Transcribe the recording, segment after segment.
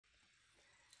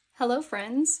Hello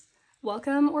friends!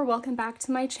 Welcome back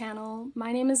to my channel.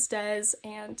 My name is Des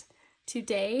and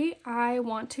today I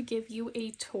want to give you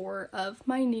a tour of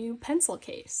my new pencil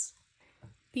case.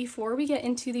 Before we get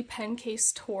into the pen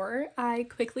case tour, I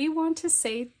quickly want to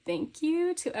say thank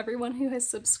you to everyone who has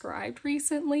subscribed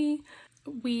recently.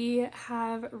 We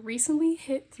have recently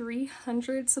hit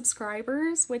 300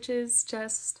 subscribers, which is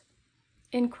just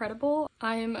incredible.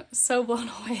 I'm so blown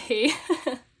away.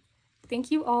 Thank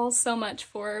you all so much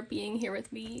for being here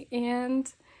with me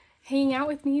and hanging out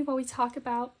with me while we talk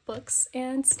about books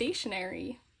and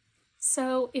stationery.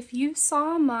 So if you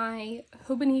saw my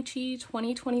Hobonichi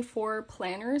 2024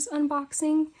 planners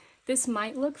unboxing, this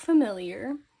might look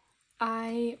familiar.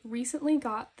 I recently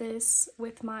got this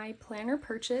with my planner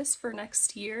purchase for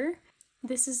next year.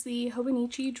 This is the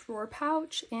Hobonichi drawer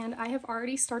pouch and I have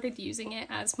already started using it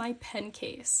as my pen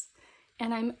case.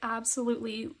 And I'm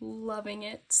absolutely loving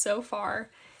it so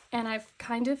far. And I've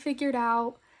kind of figured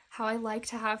out how I like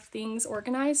to have things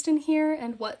organized in here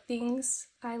and what things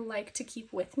I like to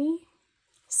keep with me.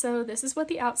 So this is what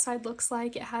the outside looks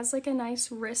like. It has like a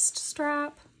nice wrist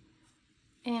strap.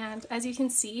 And as you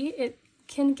can see, it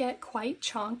can get quite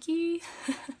chonky.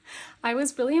 I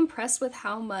was really impressed with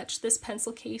how much this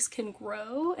pencil case can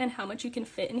grow and how much you can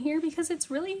fit in here because it's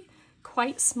really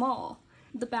quite small.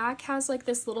 The back has like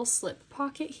this little slip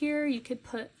pocket here. You could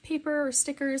put paper or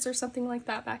stickers or something like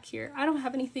that back here. I don't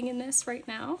have anything in this right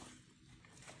now.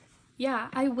 Yeah,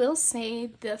 I will say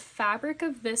the fabric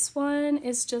of this one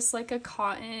is just like a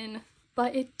cotton,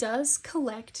 but it does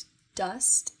collect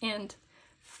dust and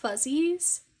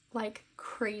fuzzies like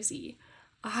crazy.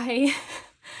 I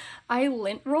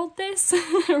lint rolled this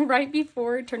right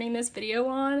before turning this video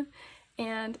on,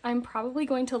 and I'm probably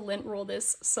going to lint roll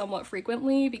this somewhat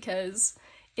frequently because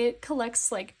it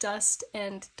collects like dust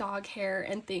and dog hair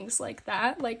and things like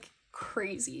that like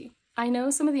crazy. I know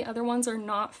some of the other ones are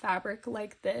not fabric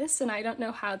like this, and I don't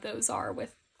know how those are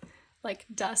with like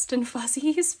dust and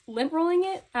fuzzies. Lint rolling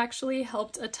it actually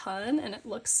helped a ton and it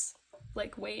looks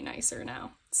like way nicer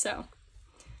now. So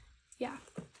yeah,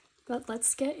 but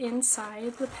let's get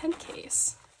inside the pen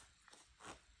case.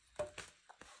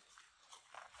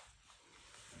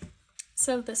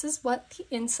 So this is what the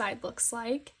inside looks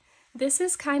like. This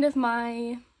is kind of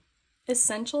my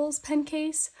essentials pen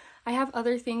case. I have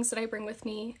other things that I bring with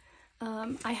me.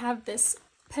 I have this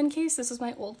pen case. This is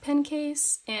my old pen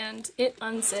case and it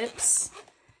unzips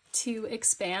to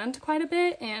expand quite a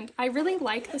bit, and I really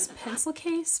like this pencil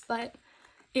case, but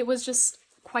it was just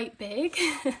quite big.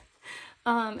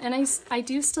 And I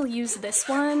do still use this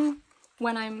one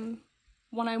when I'm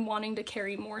wanting to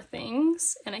carry more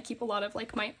things, and I keep a lot of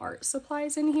like my art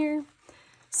supplies in here.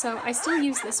 So I still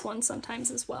use this one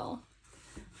sometimes as well.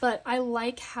 But I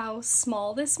like how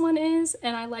small this one is,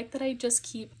 and I like that I just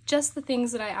keep just the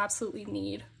things that I absolutely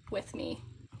need with me.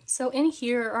 So in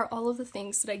here are all of the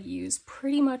things that I use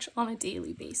pretty much on a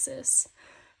daily basis.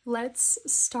 Let's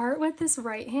start with this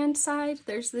right-hand side.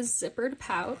 There's this zippered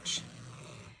pouch,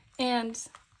 and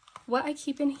what I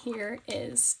keep in here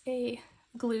is a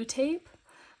glue tape.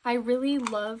 I really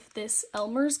love this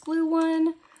Elmers glue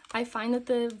one. I find that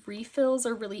the refills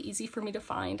are really easy for me to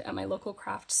find at my local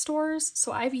craft stores,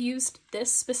 so I've used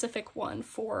this specific one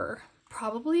for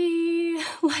probably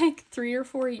like 3 or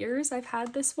 4 years. I've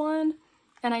had this one,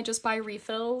 and I just buy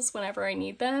refills whenever I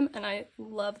need them, and I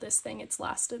love this thing. It's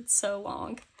lasted so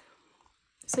long.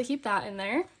 So keep that in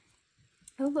there.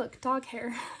 Oh look, dog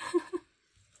hair.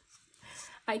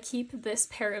 I keep this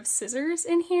pair of scissors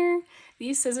in here.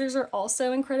 These scissors are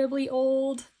also incredibly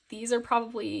old. These are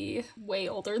probably way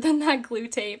older than that glue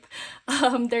tape.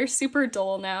 They're super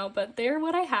dull now, but they're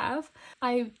what I have.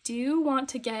 I do want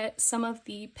to get some of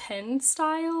the pen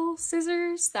style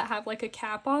scissors that have like a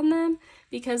cap on them,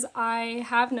 because I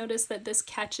have noticed that this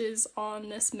catches on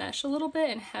this mesh a little bit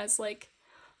and has like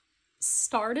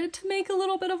started to make a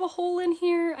little bit of a hole in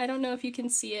here. I don't know if you can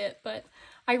see it, but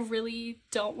I really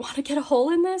don't want to get a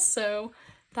hole in this, so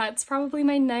that's probably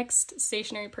my next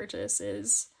stationery purchase,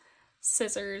 is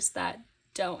scissors that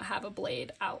don't have a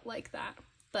blade out like that.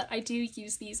 But I do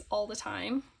use these all the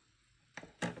time.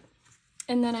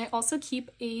 And then I also keep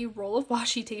a roll of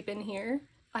washi tape in here.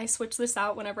 I switch this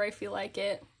out whenever I feel like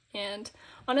it, and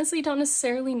honestly don't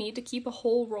necessarily need to keep a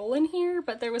whole roll in here,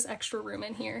 but there was extra room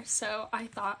in here, so I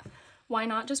thought, why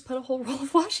not just put a whole roll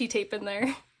of washi tape in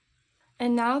there?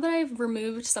 And now that I've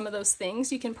removed some of those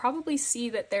things, you can probably see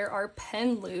that there are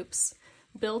pen loops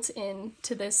built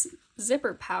into this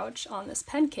zipper pouch on this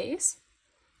pen case.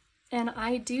 And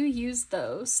I do use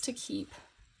those to keep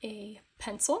a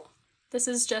pencil. This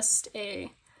is just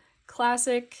a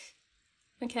classic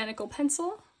mechanical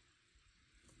pencil.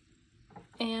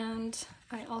 And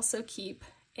I also keep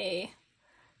a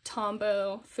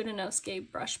Tombow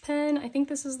fudenoske brush pen. I think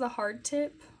this is the hard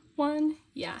tip one.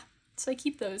 Yeah, so I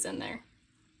keep those in there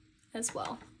as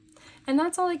well. And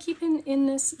that's all I keep in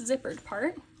this zippered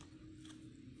part.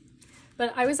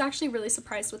 But I was actually really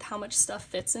surprised with how much stuff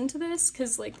fits into this,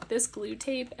 because like this glue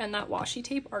tape and that washi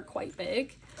tape are quite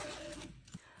big.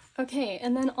 Okay,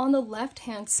 and then on the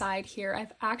left-hand side here,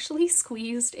 I've actually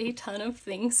squeezed a ton of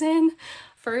things in.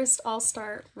 First, I'll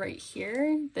start right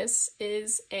here. This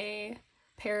is a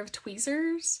pair of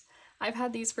tweezers. I've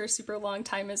had these for a super long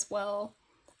time as well.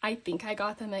 I think I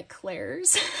got them at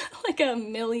Claire's like a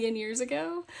million years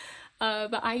ago.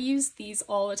 But I use these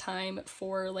all the time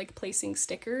for like placing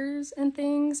stickers and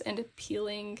things and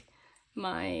peeling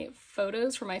my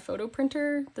photos from my photo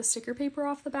printer, the sticker paper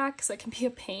off the back, because that can be a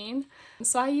pain.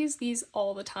 So I use these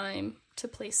all the time to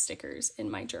place stickers in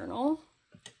my journal.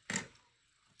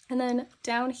 And then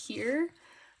down here,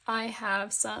 I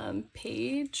have some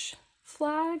page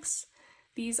flags.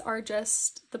 These are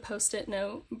just the Post-it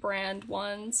note brand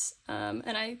ones. And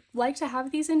I like to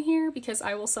have these in here because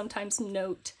I will sometimes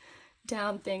note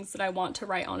down things that I want to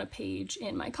write on a page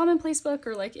in my commonplace book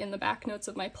or like in the back notes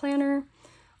of my planner,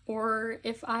 or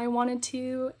if I wanted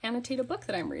to annotate a book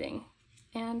that I'm reading.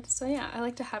 And so yeah, I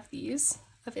like to have these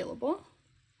available.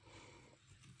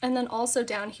 And then also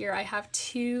down here I have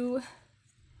 2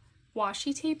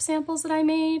 washi tape samples that I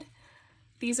made.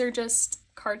 These are just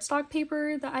cardstock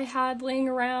paper that I had laying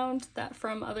around that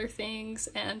from other things,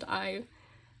 and I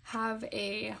have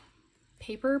a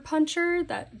paper puncher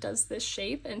that does this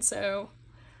shape, and so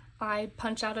I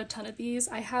punch out a ton of these.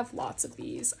 I have lots of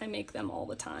these. I make them all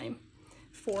the time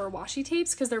for washi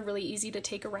tapes because they're really easy to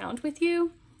take around with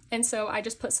you. And so I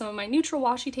just put some of my neutral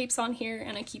washi tapes on here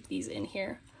and I keep these in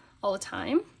here all the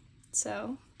time.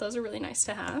 So those are really nice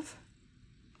to have.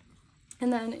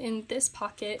 And then in this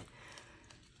pocket,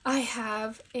 I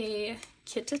have a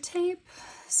Kita tape.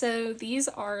 So these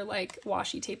are like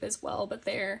washi tape as well, but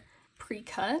they're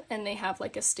pre-cut and they have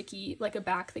like a sticky, like a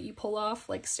back that you pull off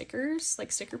like stickers,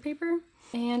 like sticker paper.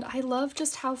 And I love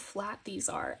just how flat these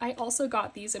are. I also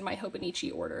got these in my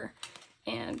Hobonichi order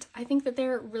and I think that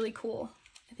they're really cool.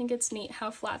 I think it's neat how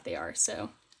flat they are.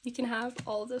 So you can have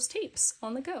all of those tapes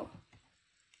on the go.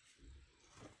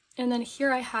 And then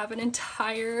here I have an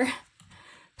entire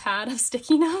pad of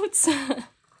sticky notes.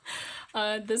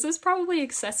 This is probably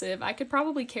excessive. I could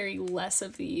probably carry less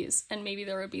of these and maybe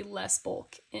there would be less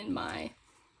bulk in my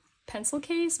pencil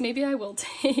case. Maybe I will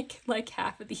take like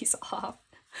half of these off.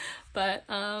 But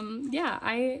yeah,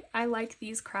 I like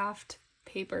these craft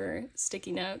paper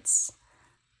sticky notes.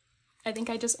 I think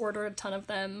I just ordered a ton of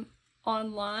them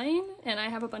online and I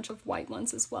have a bunch of white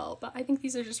ones as well, but I think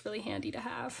these are just really handy to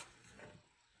have.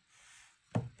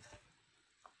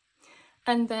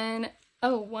 And then,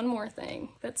 oh, one more thing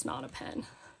that's not a pen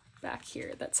back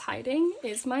here that's hiding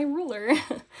is my ruler.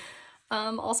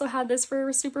 Also had this for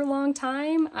a super long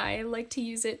time. I like to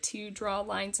use it to draw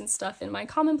lines and stuff in my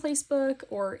commonplace book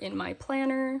or in my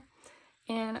planner,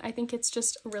 and I think it's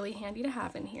just really handy to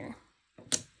have in here.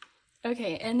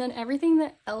 Okay, and then everything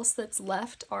else that's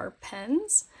left are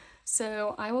pens,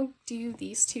 so I will do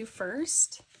these 2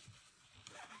 first.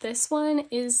 This one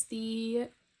is the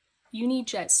Uni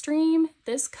Jetstream.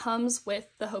 This comes with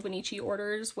the Hobonichi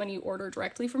orders when you order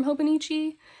directly from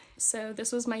Hobonichi. So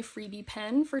this was my freebie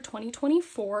pen for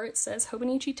 2024. It says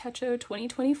Hobonichi Techo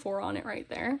 2024 on it right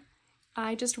there.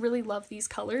 I just really love these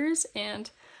colors and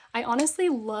I honestly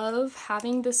love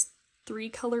having this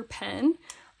 3-color pen.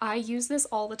 I use this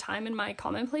all the time in my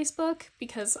commonplace book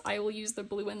because I will use the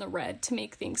blue and the red to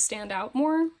make things stand out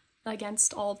more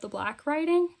against all of the black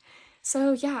writing.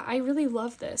 So yeah, I really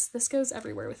love this. This goes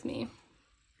everywhere with me.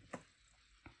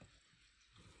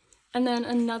 And then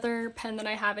another pen that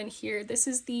I have in here, this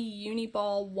is the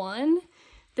Uni-ball One.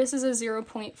 This is a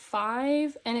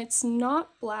 0.5 and it's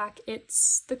not black,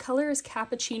 the color is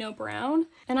cappuccino brown.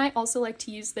 And I also like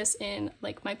to use this in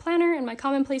like my planner and my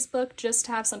commonplace book just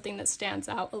to have something that stands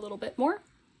out a little bit more.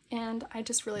 And I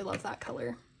just really love that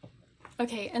color.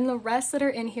 Okay, and the rest that are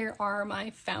in here are my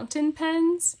fountain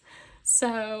pens.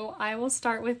 So I will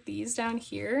start with these down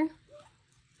here.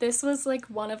 This was like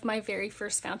one of my very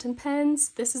first fountain pens.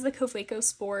 This is the Kaweco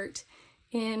Sport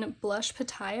in Blush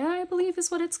Pitaya, I believe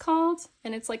is what it's called.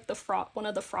 And it's like one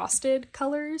of the frosted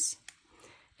colors.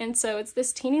 And so it's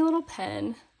this teeny little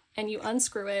pen and you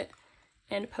unscrew it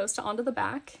and post it onto the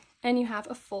back and you have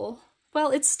a full, well,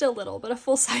 it's still little, but a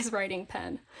full-size writing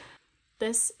pen.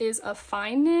 This is a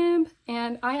fine nib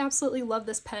and I absolutely love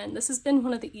this pen. This has been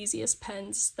one of the easiest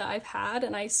pens that I've had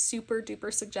and I super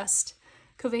duper suggest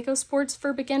Kaweco Sports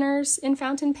for beginners in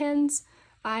fountain pens.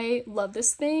 I love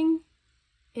this thing.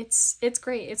 It's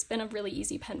great. It's been a really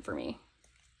easy pen for me.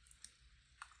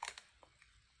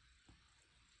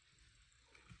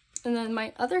 And then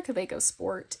my other Kaweco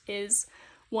Sport is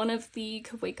one of the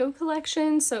Kaweco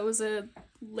collection, so it was a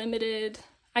limited,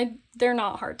 they're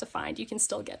not hard to find, you can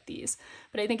still get these,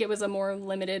 but I think it was a more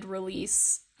limited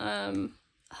release,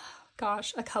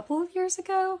 gosh, a couple of years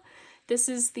ago. This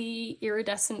is the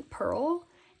Iridescent Pearl,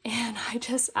 and I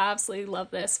just absolutely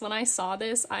love this. When I saw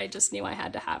this, I just knew I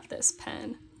had to have this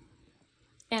pen.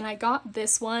 And I got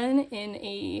this one in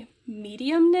a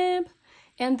medium nib,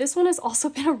 and this one has also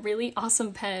been a really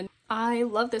awesome pen. I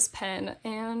love this pen,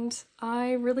 and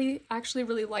I actually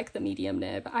really like the medium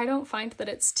nib. I don't find that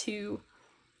it's too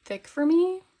thick for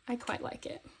me. I quite like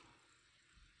it.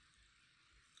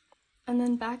 And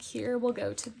then back here, we'll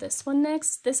go to this one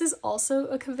next. This is also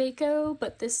a Kaweco,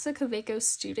 but this is a Kaweco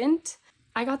Student.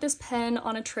 I got this pen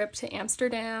on a trip to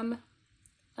Amsterdam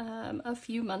a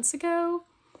few months ago,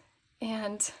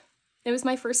 and it was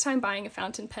my first time buying a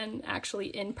fountain pen actually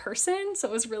in person, so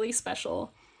it was really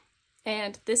special.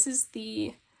 And this is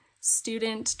the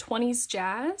Student 20s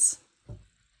Jazz,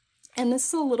 and this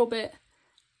is a little bit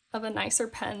of a nicer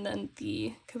pen than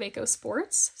the Kaweco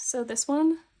Sports. So this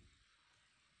one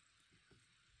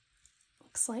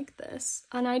looks like this,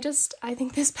 and I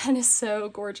think this pen is so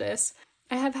gorgeous.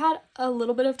 I have had a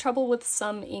little bit of trouble with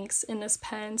some inks in this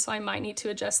pen, so I might need to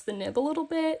adjust the nib a little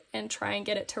bit and try and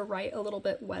get it to write a little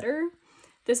bit wetter.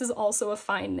 This is also a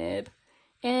fine nib.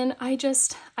 And I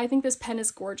think this pen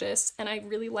is gorgeous, and I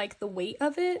really like the weight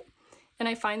of it, and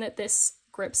I find that this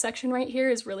grip section right here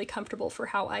is really comfortable for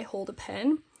how I hold a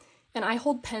pen. And I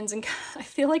hold pens in, I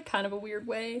feel like, kind of a weird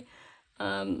way.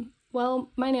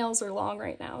 Well, my nails are long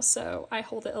right now, so I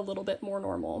hold it a little bit more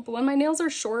normal. But when my nails are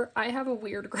short, I have a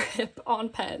weird grip on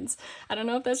pens. I don't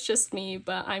know if that's just me,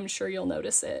 but I'm sure you'll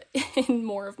notice it in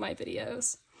more of my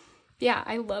videos. Yeah,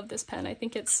 I love this pen. I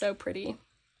think it's so pretty.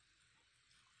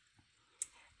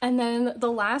 And then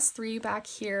the last three back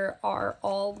here are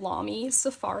all LAMY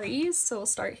Safaris. So we'll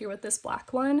start here with this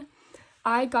black one.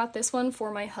 I got this one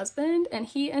for my husband, and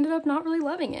he ended up not really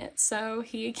loving it, so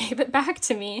he gave it back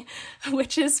to me,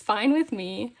 which is fine with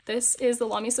me. This is the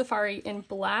LAMY Safari in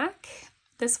black.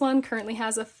 This one currently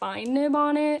has a fine nib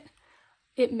on it.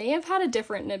 It may have had a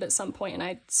different nib at some point and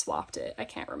I swapped it. I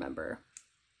can't remember.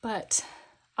 But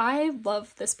I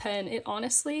love this pen. It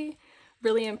honestly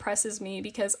really impresses me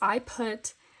because I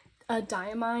put a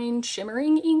diamine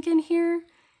shimmering ink in here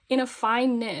in a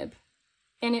fine nib,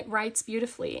 and it writes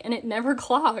beautifully and it never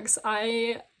clogs.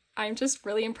 I'm just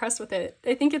really impressed with it.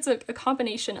 I think it's a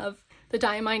combination of the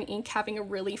diamine ink having a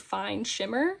really fine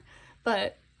shimmer,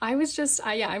 but I'm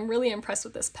really impressed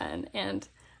with this pen, and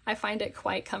I find it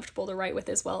quite comfortable to write with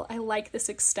as well. I like this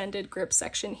extended grip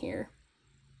section here,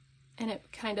 and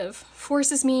it kind of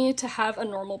forces me to have a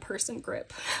normal person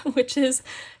grip, which is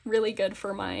really good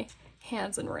for my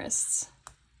hands and wrists.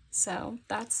 So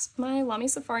that's my LAMY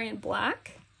Safari in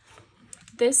black.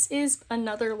 This is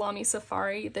another LAMY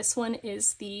Safari. This one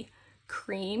is the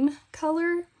cream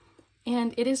color,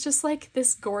 and it is just like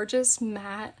this gorgeous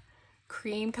matte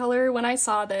cream color. When I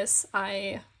saw this,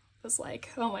 I was like,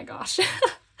 oh my gosh.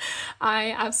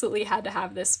 I absolutely had to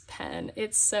have this pen.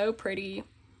 It's so pretty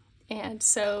and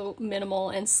so minimal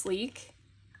and sleek.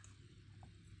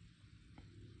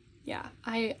 Yeah,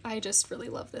 I just really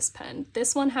love this pen.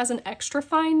 This one has an extra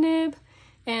fine nib,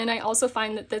 and I also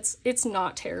find that it's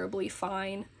not terribly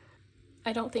fine.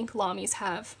 I don't think LAMYs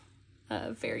have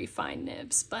very fine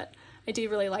nibs, but I do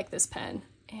really like this pen,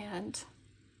 and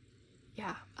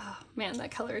yeah, oh man,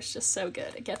 that color is just so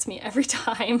good. It gets me every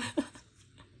time.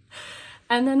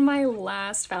 And then my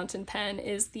last fountain pen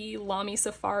is the LAMY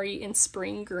Safari in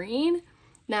Spring Green.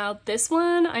 Now this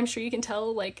one, I'm sure you can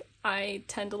tell, like, I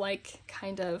tend to like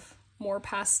kind of more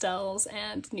pastels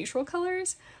and neutral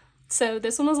colors. So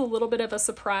this one was a little bit of a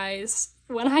surprise.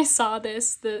 When I saw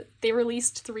this, they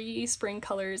released 3 spring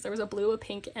colors. There was a blue, a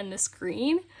pink, and this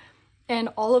green. And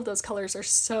all of those colors are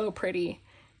so pretty.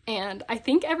 And I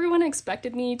think everyone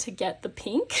expected me to get the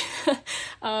pink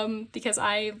because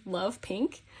I love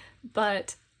pink.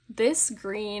 But this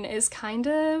green is kind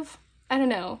of, I don't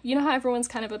know, you know how everyone's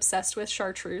kind of obsessed with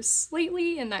chartreuse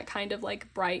lately and that kind of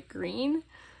like bright green?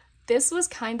 This was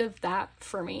kind of that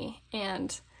for me,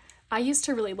 and I used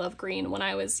to really love green when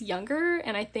I was younger,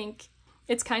 and I think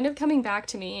it's kind of coming back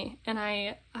to me, and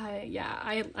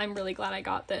I'm really glad I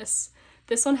got this.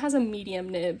 This one has a medium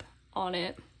nib on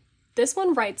it. This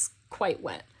one writes quite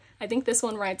wet. I think this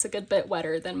one writes a good bit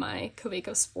wetter than my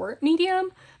Kaweco Sport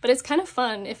medium, but it's kind of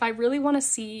fun if I really want to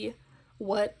see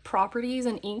what properties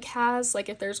an ink has, like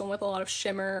if there's one with a lot of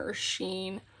shimmer or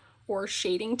sheen or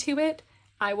shading to it,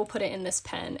 I will put it in this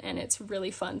pen, and it's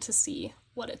really fun to see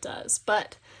what it does.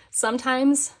 But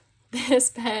sometimes this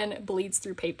pen bleeds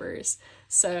through papers,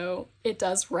 so it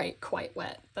does write quite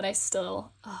wet, but I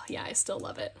still, oh yeah, I still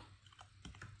love it.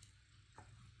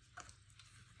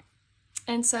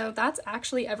 And so that's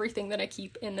actually everything that I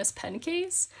keep in this pen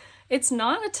case. It's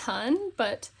not a ton,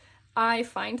 but I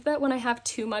find that when I have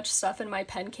too much stuff in my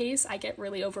pen case, I get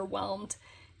really overwhelmed,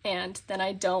 and then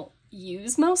I don't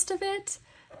use most of it,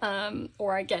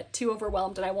 or I get too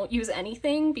overwhelmed and I won't use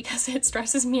anything because it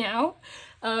stresses me out.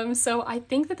 So I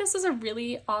think that this is a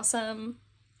really awesome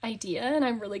idea, and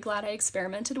I'm really glad I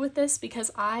experimented with this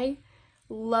because I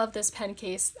love this pen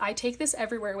case. I take this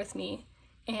everywhere with me,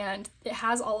 and it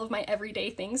has all of my everyday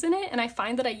things in it, and I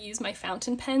find that I use my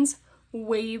fountain pens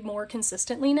way more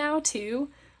consistently now too,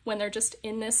 when they're just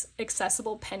in this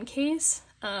accessible pen case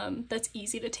that's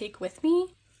easy to take with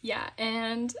me. Yeah,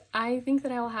 and I think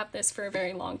that I will have this for a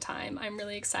very long time. I'm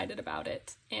really excited about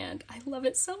it, and I love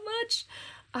it so much.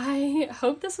 I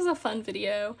hope this was a fun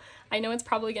video. I know it's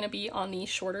probably going to be on the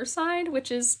shorter side,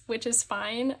 which is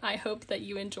fine. I hope that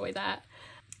you enjoy that.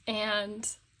 And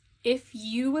if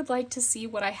you would like to see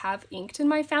what I have inked in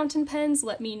my fountain pens,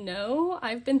 let me know.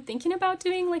 I've been thinking about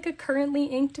doing like a currently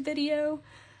inked video.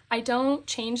 I don't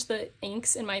change the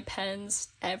inks in my pens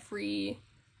every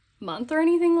month or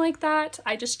anything like that.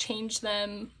 I just change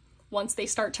them once they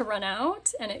start to run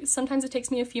out, and sometimes it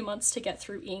takes me a few months to get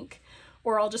through ink,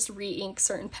 or I'll just re-ink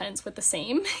certain pens with the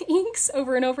same inks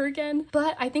over and over again.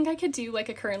 But I think I could do like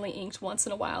a currently inked once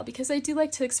in a while because I do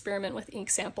like to experiment with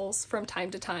ink samples from time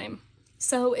to time.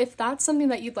 So if that's something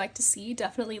that you'd like to see,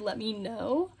 definitely let me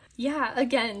know. Yeah,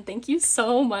 again, thank you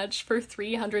so much for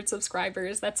 300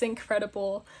 subscribers. That's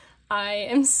incredible. I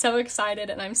am so excited,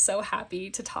 and I'm so happy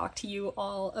to talk to you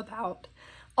all about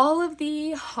all of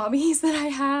the hobbies that I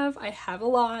have. I have a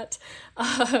lot.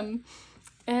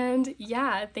 And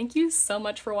yeah, thank you so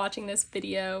much for watching this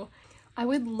video. I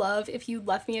would love if you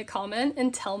left me a comment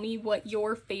and tell me what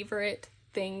your favorite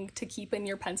thing to keep in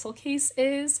your pencil case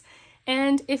is.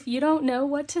 And if you don't know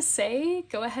what to say,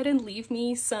 go ahead and leave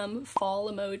me some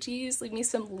fall emojis, leave me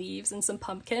some leaves and some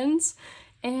pumpkins.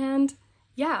 And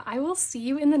yeah, I will see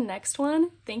you in the next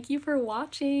one. Thank you for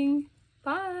watching.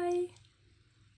 Bye!